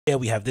Yeah,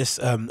 we have this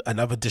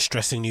another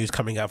distressing news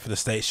coming out for the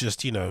States.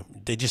 Just,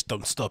 they just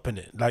don't stop in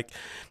it. Like,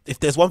 if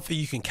there's one thing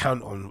you can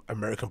count on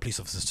American police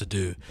officers to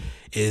do,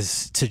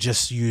 is to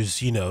just use,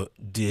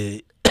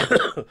 the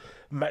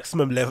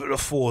maximum level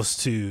of force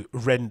to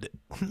render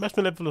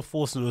maximum level of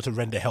force in order to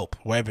render help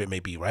wherever it may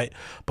be, right?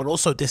 But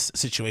also this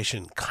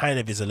situation kind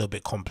of is a little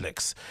bit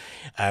complex,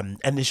 and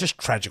it's just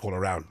tragic all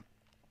around,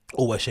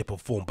 all way, shape, or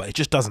form. But it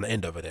just doesn't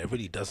end over there. It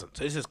really doesn't.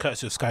 So this is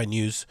courtesy of Sky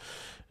News.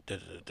 Got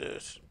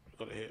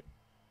it here.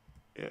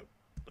 Yeah,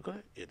 look at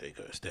it. Yeah, there you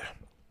go. It's there.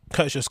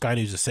 Courtesy of Sky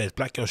News, it says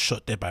black girl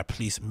shot dead by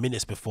police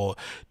minutes before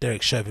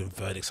Derek Chauvin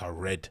verdicts are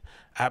read.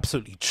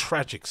 Absolutely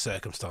tragic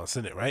circumstance,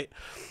 isn't it? Right?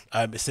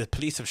 It says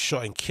police have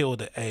shot and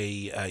killed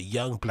a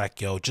young black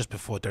girl just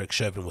before Derek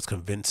Chauvin was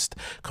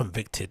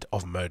convicted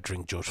of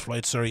murdering George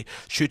Floyd.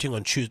 Shooting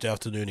on Tuesday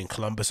afternoon in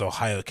Columbus,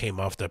 Ohio, came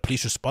after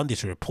police responded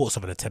to reports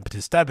of an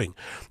attempted stabbing.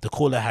 The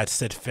caller had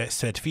said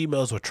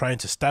females were trying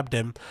to stab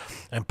them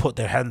and put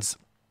their hands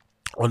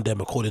on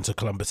them, according to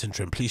Columbus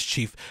Interim Police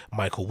Chief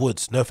Michael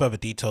Woods. No further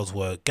details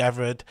were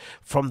gathered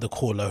from the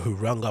caller, who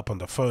rung up on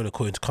the phone.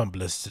 According to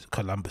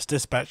Columbus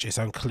Dispatch, it's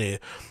unclear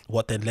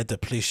what then led the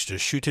police to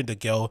shooting the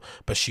girl,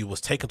 but she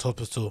was taken to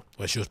hospital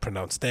where she was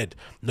pronounced dead.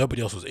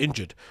 Nobody else was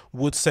injured.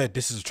 Woods said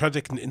this is a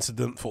tragic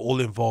incident for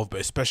all involved,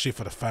 but especially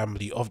for the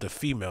family of the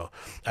female.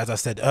 As I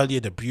said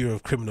earlier, the Bureau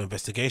of Criminal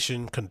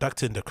Investigation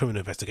conducting the criminal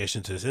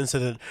investigation to this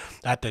incident.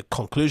 At the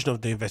conclusion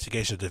of the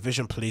investigation, the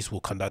Division Police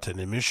will conduct an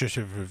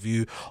administrative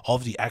review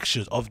of the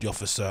actions of the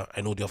officer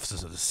and all the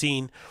officers at the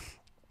scene.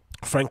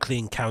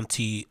 Franklin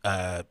County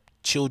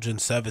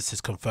Children's Services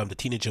confirmed the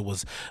teenager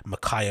was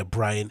Micaiah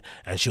Bryant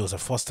and she was a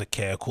foster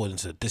care, according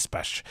to the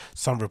dispatch.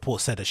 Some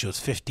reports said that she was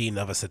 15,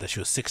 others said that she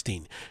was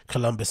 16.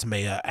 Columbus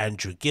Mayor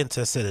Andrew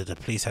Ginter said that the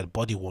police had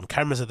body-worn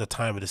cameras at the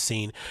time of the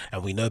scene,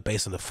 and we know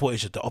based on the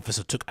footage that the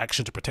officer took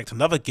action to protect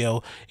another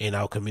girl in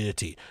our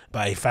community.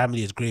 But a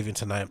family is grieving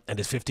tonight, and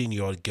this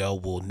 15-year-old girl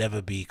will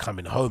never be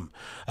coming home.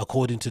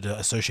 According to the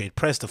Associated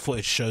Press, the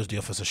footage shows the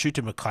officer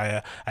shooting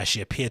Micaiah as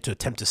she appeared to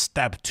attempt to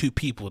stab two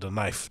people with a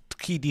knife.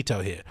 Key detail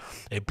here: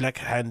 a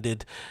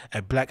black-handled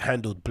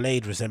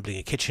blade resembling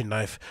a kitchen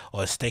knife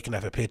or a steak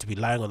knife appeared to be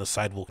lying on the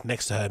sidewalk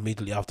next to her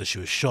immediately after she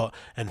was shot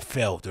and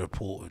fell. The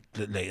report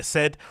later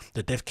said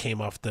the death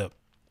came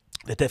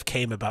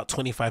about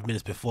 25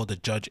 minutes before the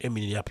judge in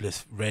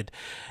Minneapolis read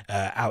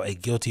out a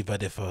guilty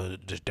verdict for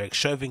the Derek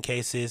Chauvin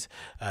cases.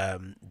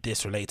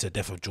 This related to the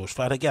death of George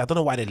Floyd. Again, I don't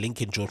know why they're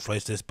linking George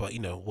Floyd to this, but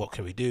what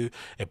can we do?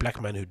 A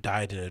black man who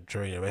died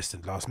during arrest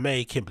last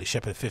May. Kimberly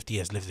Shepard, 50,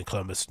 has lived in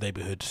Columbus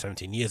neighborhood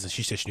 17 years, and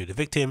she said she knew the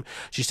victim.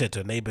 She said to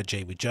her neighbor,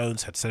 Jamie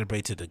Jones, had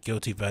celebrated the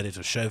guilty verdict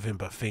of Chauvin,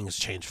 but things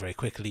changed very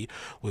quickly.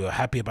 We were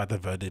happy about the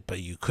verdict, but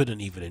you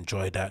couldn't even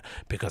enjoy that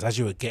because as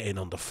you were getting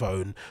on the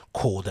phone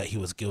call that he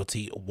was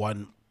guilty,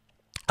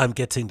 I'm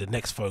getting the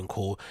next phone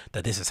call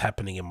that this is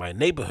happening in my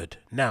neighborhood.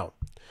 Now,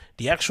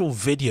 the actual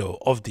video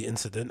of the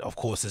incident, of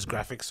course, is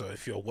graphic. So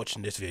if you're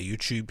watching this via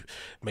YouTube,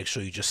 make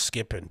sure you just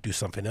skip and do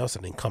something else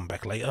and then come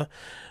back later.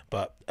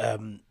 But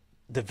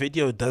the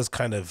video does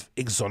kind of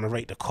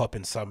exonerate the cop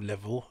in some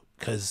level,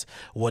 because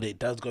what it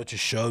does go to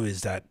show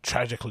is that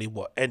tragically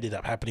what ended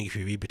up happening, if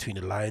you read between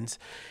the lines,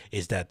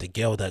 is that the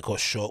girl that got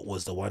shot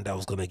was the one that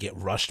was going to get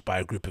rushed by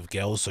a group of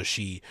girls. So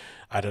she,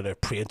 I don't know,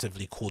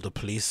 preemptively called the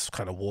police,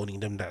 kind of warning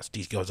them that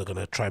these girls are going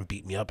to try and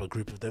beat me up, a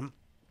group of them.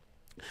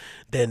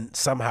 Then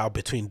somehow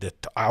between the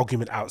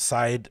argument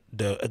outside,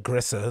 the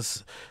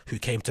aggressors who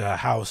came to her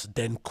house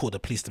then called the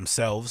police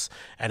themselves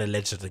and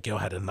alleged that the girl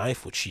had a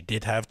knife, which she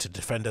did have, to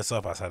defend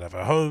herself outside of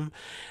her home.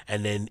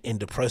 And then in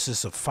the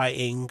process of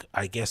fighting,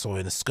 I guess, or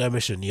in a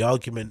skirmish in the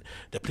argument,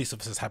 the police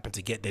officers happened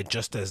to get there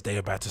just as they're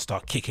about to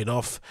start kicking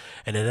off.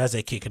 And then as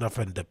they're kicking off,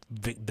 and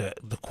the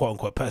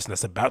quote-unquote person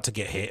that's about to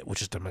get hit,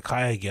 which is the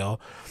Micaiah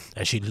girl,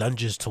 and she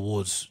lunges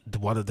towards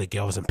one of the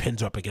girls and pins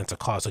her up against a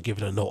car, so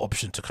giving her no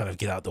option to kind of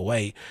get out the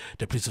way.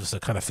 The police officer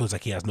kind of feels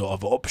like he has no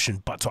other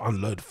option but to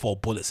unload 4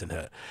 bullets in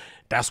her.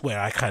 That's where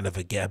I kind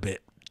of get a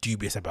bit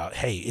dubious about,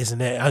 hey, isn't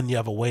there any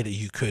other way that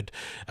you could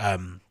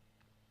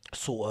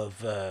sort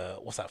of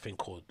what's that thing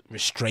called,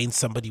 restrain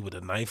somebody with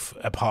a knife,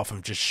 apart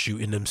from just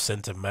shooting them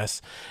center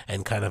mass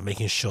and kind of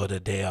making sure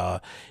that they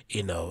are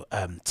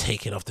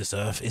taken off this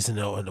earth? Isn't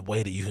there a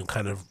way that you can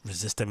kind of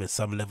resist them in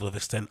some level of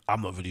extent?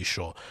 I'm not really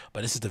sure,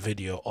 but this is the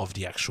video of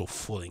the actual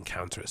full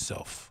encounter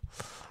itself.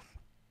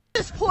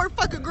 This poor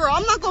fucking girl,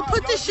 I'm not gonna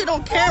put this shit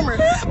on camera,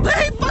 but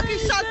he fucking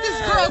shot this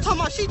girl talking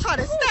about she tried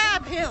to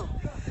stab him.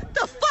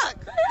 The fuck?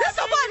 This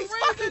somebody's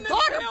fucking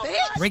daughter,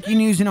 bitch! Breaking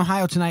news in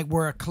Ohio tonight,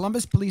 where a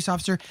Columbus police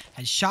officer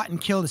has shot and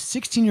killed a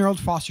 16-year-old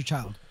foster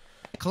child.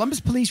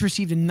 Columbus police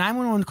received a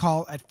 911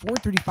 call at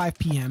 4:35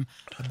 p.m.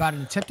 about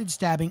an attempted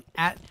stabbing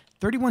at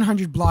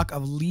 3100 block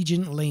of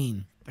Legion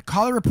Lane. The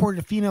caller reported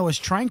a female was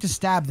trying to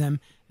stab them,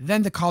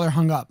 then the caller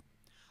hung up.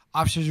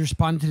 Officers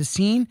responded to the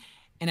scene,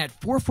 and at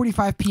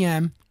 4:45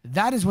 p.m.,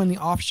 that is when the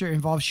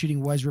officer-involved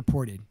shooting was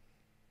reported.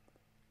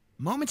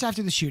 Moments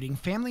after the shooting,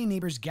 family and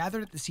neighbors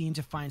gathered at the scene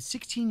to find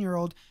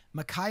 16-year-old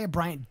Micaiah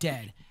Bryant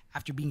dead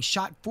after being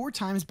shot 4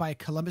 times by a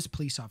Columbus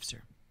police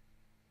officer.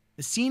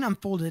 The scene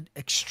unfolded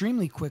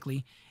extremely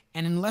quickly,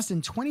 and in less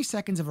than 20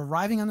 seconds of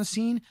arriving on the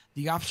scene,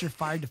 the officer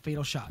fired the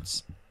fatal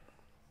shots.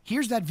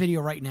 Here's that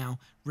video right now,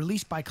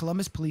 released by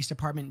Columbus Police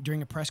Department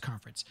during a press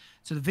conference.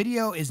 So the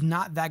video is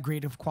not that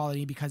great of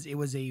quality because it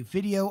was a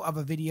video of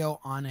a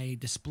video on a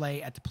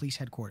display at the police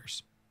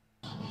headquarters.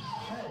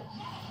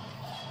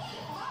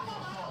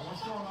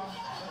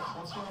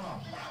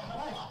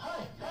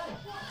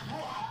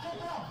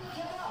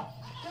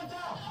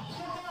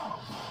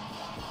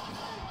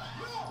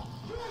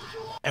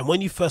 And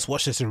when you first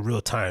watch this in real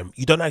time,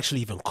 you don't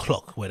actually even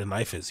clock where the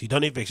knife is. You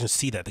don't even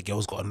see that the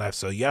girl's got a knife.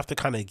 So you have to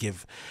kind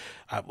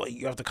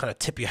of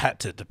tip your hat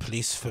to the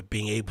police for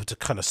being able to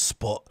kind of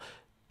spot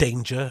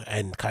danger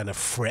and kind of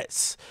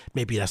threats.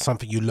 Maybe that's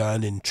something you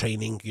learn in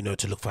training, you know,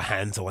 to look for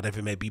hands or whatever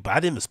it may be. But I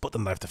didn't even spot the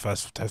knife the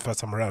first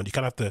time around. You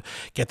kind of have to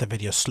get the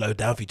video slowed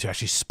down for you to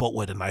actually spot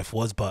where the knife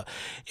was. But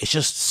it's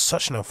just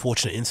such an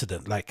unfortunate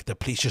incident. Like, the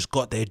police just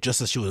got there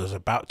just as she was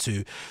about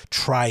to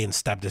try and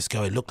stab this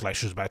girl. It looked like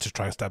she was about to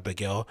try and stab the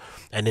girl.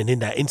 And then in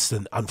that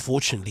instant,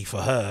 unfortunately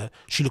for her,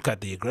 she looked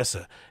at the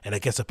aggressor. And I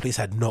guess the police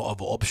had no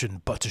other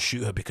option but to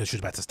shoot her because she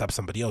was about to stab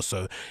somebody else.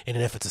 So in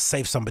an effort to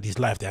save somebody's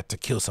life, they had to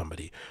kill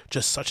somebody.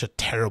 Just such a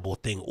terrible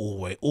thing all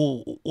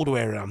the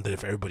way around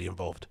for everybody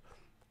involved.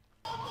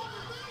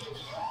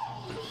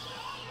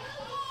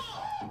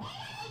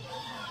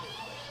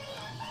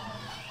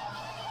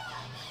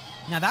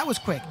 Now that was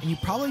quick, and you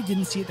probably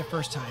didn't see it the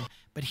first time,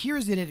 but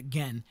here's it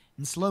again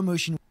in slow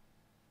motion.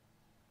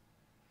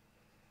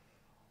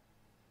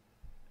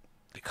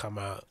 They come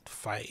out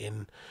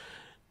fighting.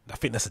 I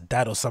think that's a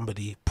dad or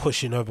somebody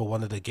pushing over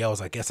one of the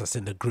girls. I guess that's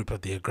in the group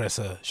of the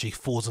aggressor. She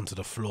falls onto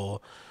the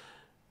floor.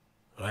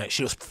 Right,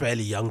 she was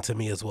fairly young to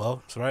me as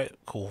well, right?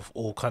 Cool,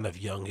 all kind of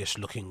youngish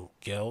looking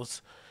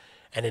girls.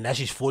 And then as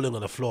she's falling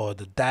on the floor,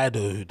 the dad,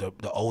 or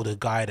the older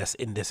guy that's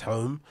in this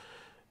home,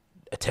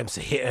 attempts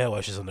to hit her while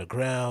she's on the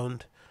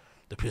ground.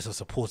 The police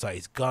officer pulls out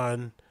his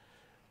gun.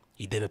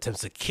 He then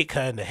attempts to kick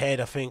her in the head,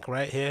 I think,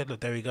 right here.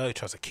 Look, there we go. He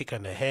tries to kick her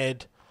in the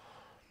head.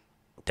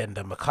 Then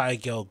the Mackay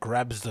girl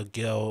grabs the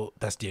girl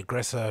that's the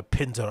aggressor,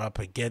 pins her up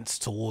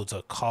towards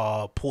a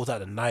car, pulls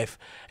out a knife,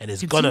 and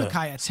is gonna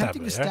Mackay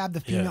attempting to stab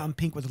the female in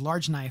pink with a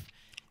large knife,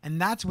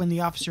 and that's when the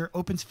officer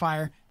opens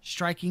fire,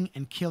 striking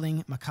and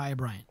killing Mackay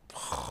Bryant.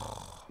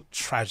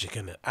 Tragic,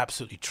 isn't it?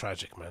 Absolutely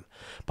tragic, man.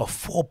 But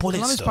 4 bullets.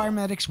 Columbus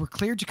paramedics were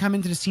cleared to come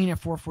into the scene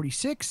at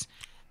 4:46,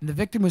 and the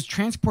victim was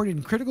transported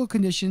in critical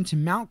condition to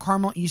Mount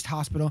Carmel East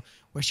Hospital,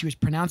 where she was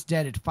pronounced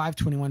dead at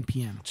 5:21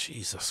 p.m.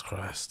 Jesus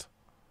Christ.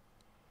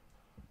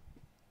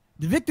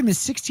 The victim is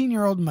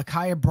 16-year-old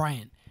Mackay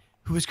Bryant,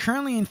 who is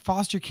currently in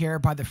foster care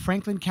by the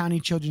Franklin County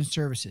Children's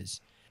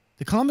Services.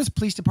 The Columbus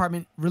Police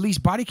Department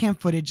released body cam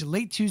footage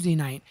late Tuesday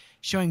night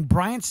showing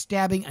Bryant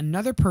stabbing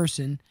another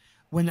person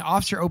when the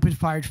officer opened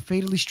fire,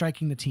 fatally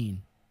striking the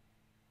teen.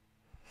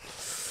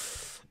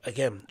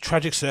 Again,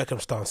 tragic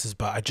circumstances,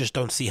 but I just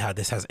don't see how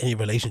this has any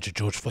relation to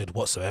George Floyd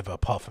whatsoever,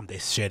 apart from they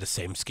share the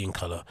same skin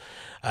color.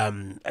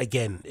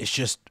 Again, it's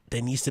just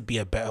there needs to be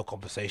a better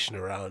conversation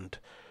around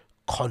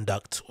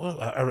conduct.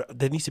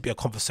 There needs to be a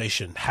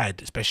conversation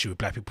had, especially with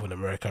black people in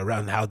America,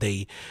 around how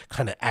they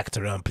kind of act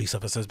around police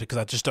officers, because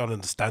I just don't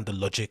understand the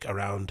logic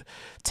around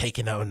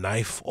taking out a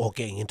knife or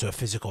getting into a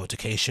physical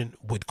altercation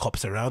with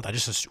cops around. I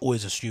just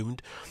always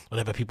assumed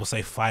whenever people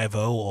say 5-0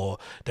 or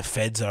the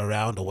feds are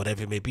around or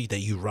whatever it may be, that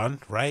you run,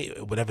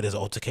 right? Whenever there's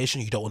an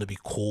altercation, you don't want to be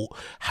caught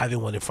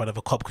having one in front of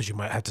a cop because you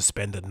might have to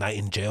spend a night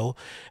in jail.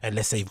 And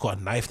let's say you've got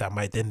a knife, that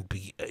might then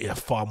be a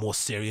far more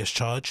serious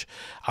charge.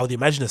 I would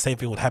imagine the same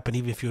thing would happen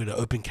even if you're in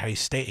an open carry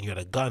state and you had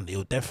a gun. It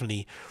would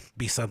definitely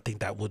be something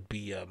that would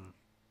be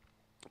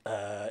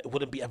it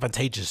wouldn't be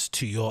advantageous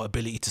to your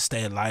ability to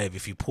stay alive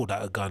if you pulled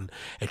out a gun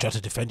and tried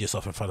to defend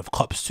yourself in front of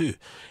cops too.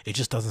 It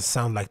just doesn't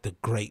sound like the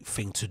great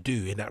thing to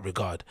do in that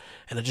regard,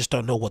 and I just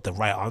don't know what the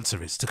right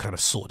answer is to kind of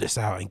sort this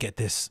out and get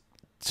this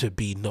to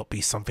be not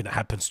be something that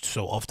happens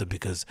so often.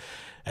 Because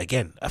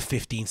again, a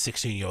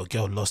 15-16-year-old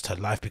girl lost her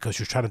life because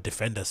she was trying to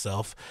defend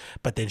herself,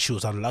 but then she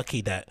was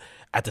unlucky that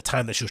at the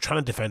time that she was trying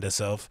to defend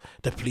herself,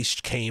 the police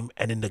came,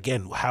 and then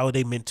again, how are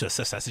they meant to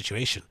assess that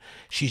situation?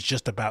 She's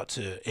just about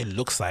to, it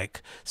looks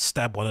like,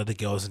 stab one of the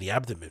girls in the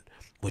abdomen,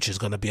 which is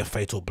going to be a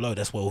fatal blow.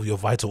 That's where all your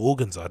vital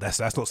organs are. That's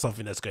not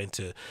something that's going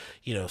to,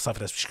 you know, something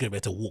that's going to be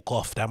able to walk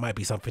off. That might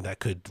be something that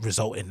could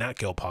result in that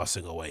girl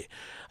passing away.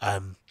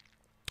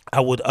 I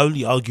would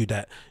only argue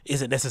that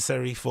is it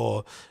necessary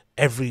for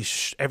every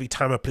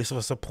time a police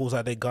officer pulls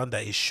out their gun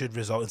that it should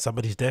result in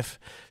somebody's death?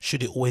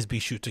 Should it always be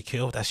shoot to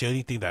kill? That's the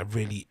only thing that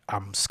really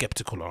I'm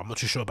skeptical of. I'm not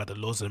too sure about the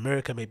laws in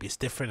America. Maybe it's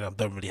different. I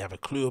don't really have a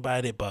clue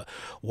about it. But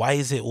why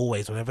is it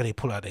always whenever they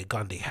pull out their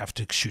gun they have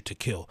to shoot to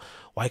kill?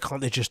 Why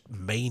can't they just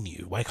maim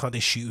you? Why can't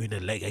they shoot you in the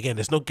leg? Again,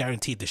 there's no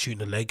guarantee to shoot in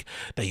the leg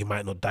that you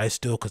might not die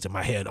still because it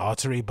might hit an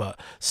artery, but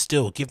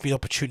still give me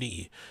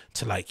opportunity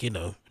to, like, you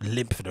know,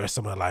 limp for the rest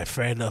of my life.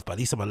 Fair enough, but at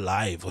least I'm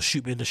alive. Or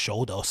shoot me in the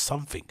shoulder or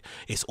something.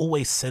 It's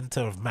always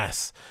center of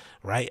mass,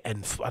 right?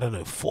 And I don't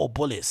know, 4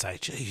 bullets.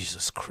 Like,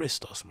 Jesus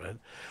Christos, man.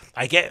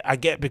 I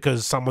get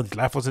because someone's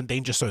life was in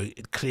danger, so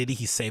clearly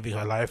he's saving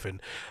her life.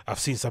 And I've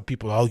seen some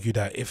people argue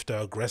that if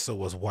the aggressor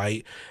was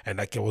white and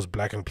that girl was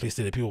black and police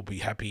did it, people would be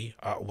happy.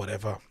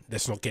 Whatever.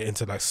 Let's not get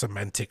into like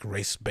semantic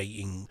race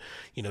baiting,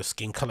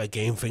 skin color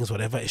game things.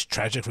 Whatever. It's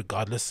tragic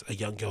regardless. A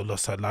young girl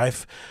lost her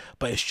life,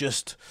 but it's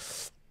just,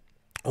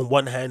 on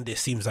one hand, it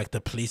seems like the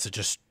police are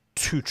just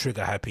too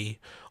trigger happy.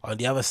 On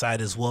the other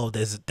side as well,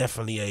 there's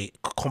definitely a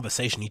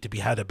conversation need to be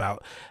had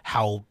about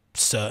how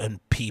certain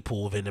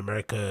people within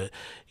America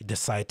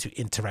decide to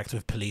interact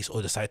with police,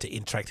 or decide to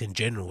interact in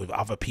general with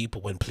other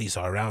people when police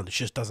are around. It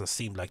just doesn't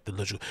seem like the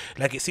logical.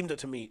 Like, it seemed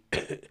to me,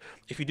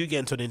 if you do get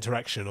into an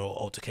interaction or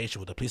altercation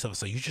with a police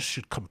officer, you just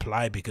should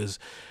comply, because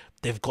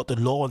they've got the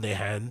law on their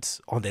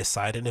hands, on their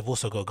side, and they've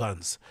also got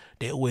guns.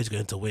 They're always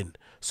going to win.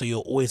 So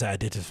you're always at a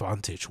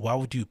disadvantage. Why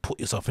would you put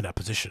yourself in that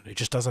position? It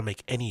just doesn't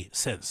make any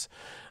sense.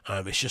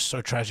 It's just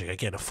so tragic.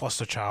 Again, a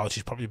foster child.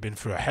 She's probably been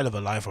through a hell of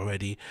a life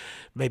already.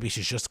 Maybe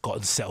she's just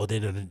gotten settled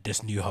in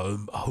this new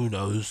home. Who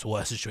knows what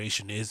her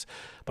situation is?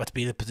 But to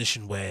be in a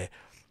position where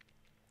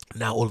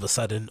now all of a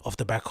sudden, off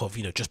the back of,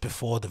 just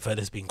before the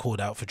verdict's being called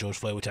out for George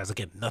Floyd, which has,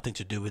 again, nothing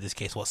to do with this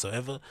case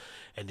whatsoever,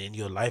 and then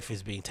your life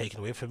is being taken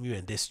away from you,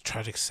 and this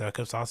tragic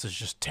circumstance is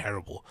just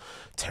terrible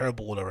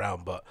all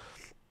around. But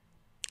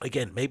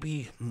again,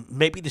 maybe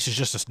this is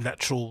just a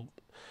natural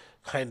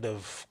kind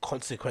of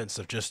consequence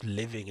of just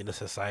living in a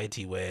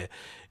society where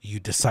you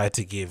decide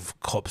to give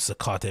cops a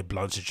carte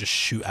blanche to just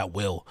shoot at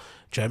will.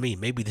 Do you know what I mean?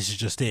 Maybe this is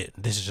just it.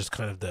 This is just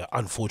kind of the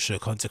unfortunate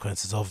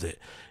consequences of it.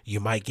 You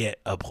might get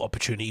an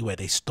opportunity where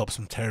they stop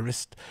some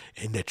terrorists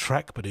in their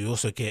track, but they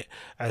also get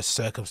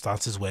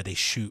circumstances where they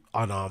shoot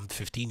unarmed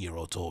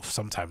 15-year-olds, or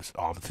sometimes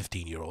armed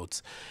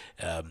 15-year-olds.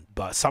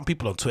 But some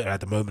people on Twitter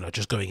at the moment are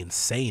just going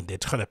insane. They're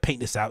trying to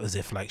paint this out as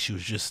if like she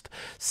was just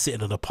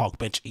sitting on a park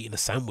bench eating a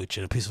sandwich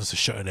and a police officer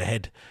shot in her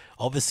head.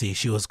 Obviously,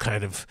 she was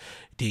kind of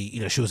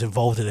she was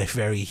involved in a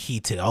very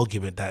heated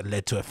argument that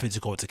led to a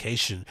physical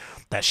altercation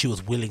that she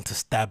was willing to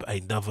stab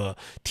another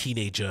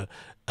teenager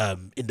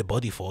in the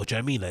body for. Do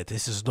you know what I mean? Like,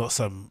 this is not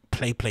some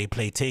play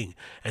thing.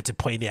 And to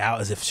point it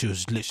out as if she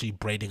was literally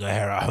braiding her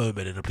hair at home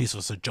and then a police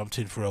officer jumped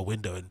in through a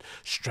window and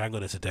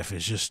strangled her to death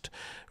is just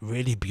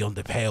really beyond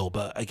the pale.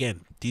 But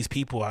again, these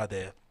people out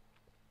there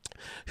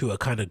who are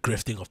kind of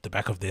grifting off the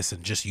back of this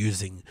and just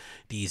using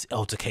these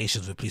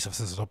altercations with police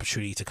officers as an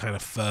opportunity to kind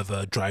of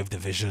further drive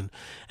division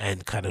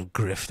and kind of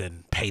grift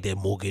and pay their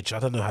mortgage. I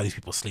don't know how these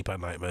people sleep at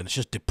night, man. It's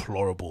just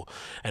deplorable,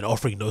 and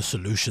offering no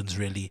solutions,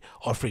 really,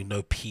 offering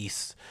no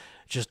peace,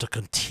 just a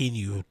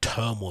continued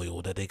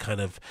turmoil that they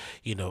kind of,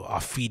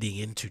 are feeding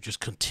into, just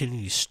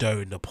continually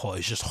stirring the pot.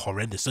 Is just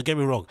horrendous. Don't get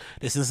me wrong,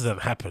 this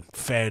incident happened,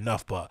 fair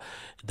enough, but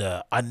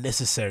the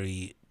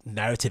unnecessary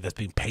narrative that's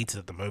being painted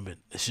at the moment,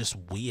 it's just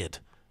weird.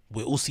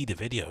 We all see the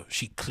video.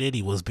 She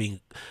clearly was being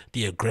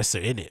the aggressor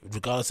in it,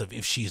 regardless of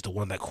if she's the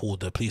one that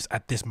called the police.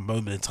 At this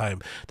moment in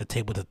time, the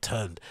table had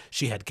turned.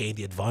 She had gained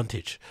the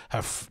advantage.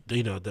 Her,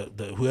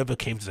 the whoever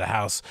came to the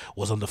house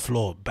was on the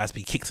floor, about to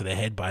be kicked in the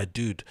head by a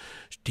dude.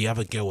 The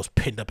other girl was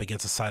pinned up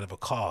against the side of a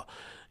car,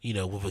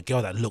 with a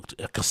girl that looked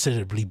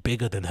considerably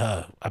bigger than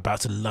her,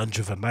 about to lunge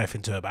with a knife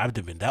into her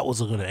abdomen. That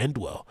wasn't going to end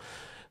well.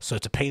 So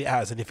to paint it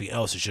out as anything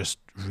else is just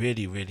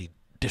really, really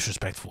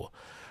disrespectful.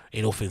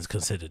 In all things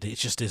considered, it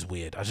just is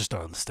weird. I just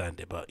don't understand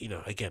it. But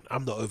again,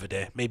 I'm not over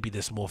there. Maybe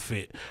there's more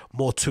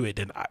to it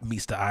than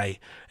meets the eye.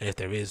 And if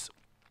there is,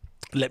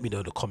 let me know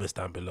in the comments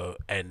down below,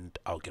 and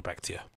I'll get back to you.